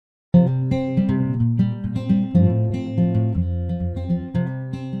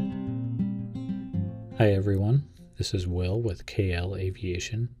Hi everyone, this is Will with KL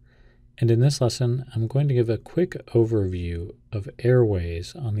Aviation, and in this lesson I'm going to give a quick overview of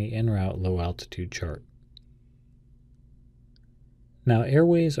airways on the en route low altitude chart. Now,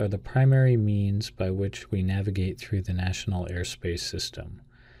 airways are the primary means by which we navigate through the national airspace system.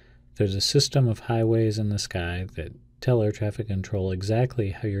 There's a system of highways in the sky that tell air traffic control exactly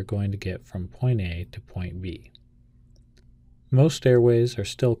how you're going to get from point A to point B. Most airways are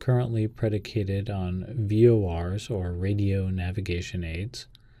still currently predicated on VORs, or radio navigation aids,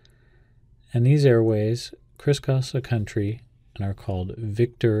 and these airways crisscross the country and are called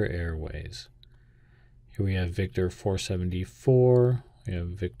Victor airways. Here we have Victor 474, we have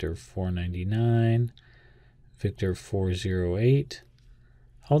Victor 499, Victor 408.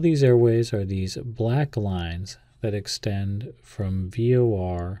 All these airways are these black lines that extend from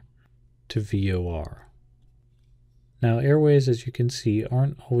VOR to VOR. Now, airways, as you can see,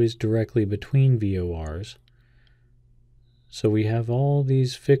 aren't always directly between VORs, so we have all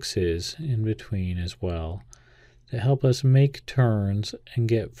these fixes in between as well that help us make turns and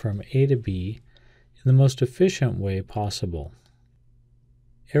get from A to B in the most efficient way possible.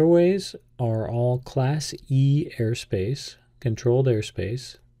 Airways are all Class E airspace, controlled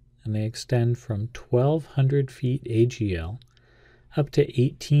airspace, and they extend from 1,200 feet AGL up to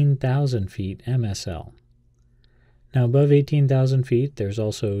 18,000 feet MSL. Now, above 18,000 feet, there's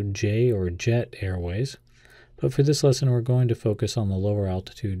also J or jet airways, but for this lesson we're going to focus on the lower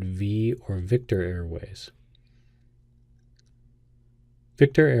altitude V or Victor airways.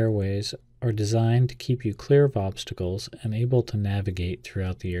 Victor airways are designed to keep you clear of obstacles and able to navigate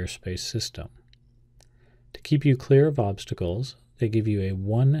throughout the airspace system. To keep you clear of obstacles, they give you a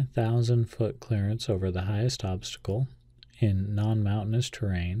 1,000-foot clearance over the highest obstacle in non-mountainous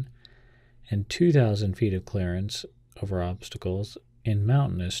terrain and 2,000 feet of clearance over obstacles in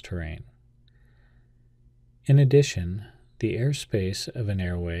mountainous terrain. In addition, the airspace of an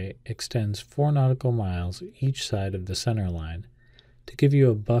airway extends 4 nautical miles each side of the center line to give you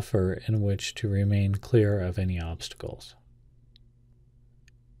a buffer in which to remain clear of any obstacles.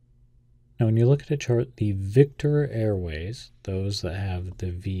 Now, when you look at a chart, the Victor airways, those that have the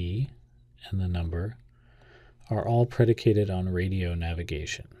V and the number, are all predicated on radio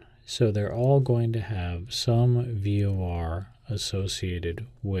navigation. So they're all going to have some VOR associated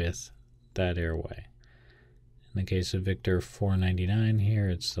with that airway. In the case of Victor 499 here,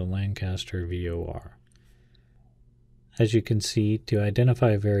 it's the Lancaster VOR. As you can see, to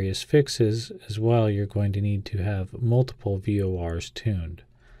identify various fixes as well, you're going to need to have multiple VORs tuned.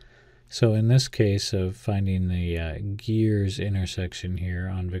 So in this case of finding the gears intersection here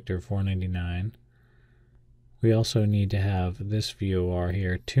on Victor 499, we also need to have this VOR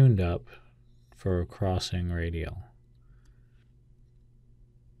here tuned up for crossing radial.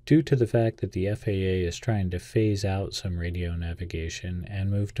 Due to the fact that the FAA is trying to phase out some radio navigation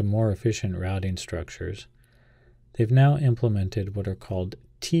and move to more efficient routing structures, they've now implemented what are called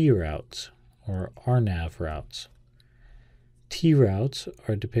T routes, or RNAV routes. T routes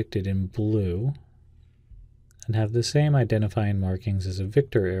are depicted in blue and have the same identifying markings as a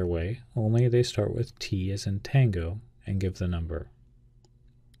Victor airway, only they start with T as in tango and give the number.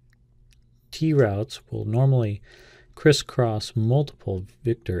 T routes will normally crisscross multiple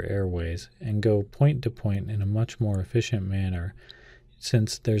Victor airways and go point to point in a much more efficient manner,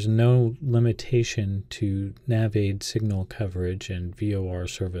 since there's no limitation to NavAid signal coverage and VOR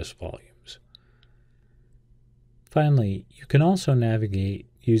service volumes. Finally, you can also navigate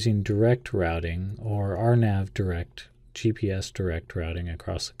using direct routing, or RNAV direct, GPS direct routing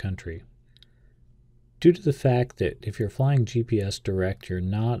across the country. Due to the fact that if you're flying GPS direct, you're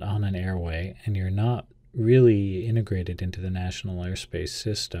not on an airway and you're not really integrated into the national airspace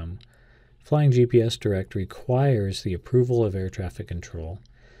system, flying GPS direct requires the approval of air traffic control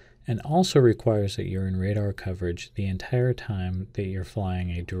and also requires that you're in radar coverage the entire time that you're flying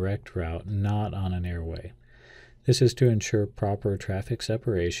a direct route not on an airway. This is to ensure proper traffic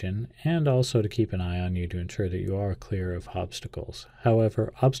separation and also to keep an eye on you to ensure that you are clear of obstacles.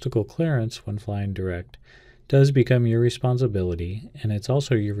 However, obstacle clearance when flying direct does become your responsibility, and it's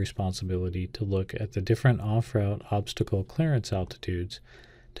also your responsibility to look at the different off-route obstacle clearance altitudes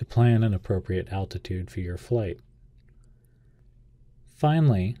to plan an appropriate altitude for your flight.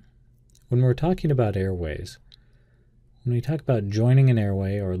 Finally, when we're talking about airways, when we talk about joining an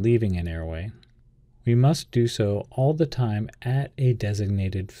airway or leaving an airway, we must do so all the time at a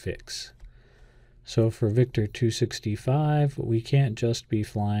designated fix. So for Victor 265, we can't just be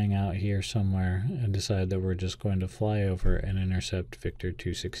flying out here somewhere and decide that we're just going to fly over and intercept Victor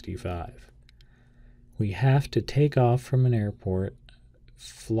 265. We have to take off from an airport,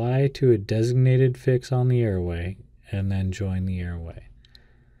 fly to a designated fix on the airway, and then join the airway.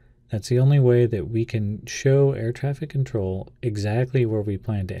 That's the only way that we can show air traffic control exactly where we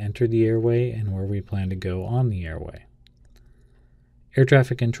plan to enter the airway and where we plan to go on the airway. Air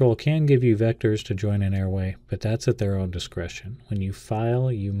traffic control can give you vectors to join an airway, but that's at their own discretion. When you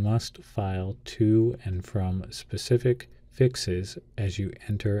file, you must file to and from specific fixes as you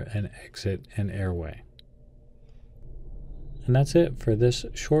enter and exit an airway. And that's it for this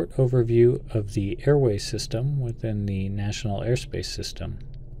short overview of the airway system within the National Airspace System.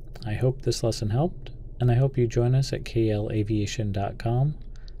 I hope this lesson helped, and I hope you join us at klaviation.com,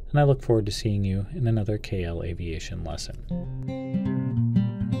 and I look forward to seeing you in another KL Aviation lesson.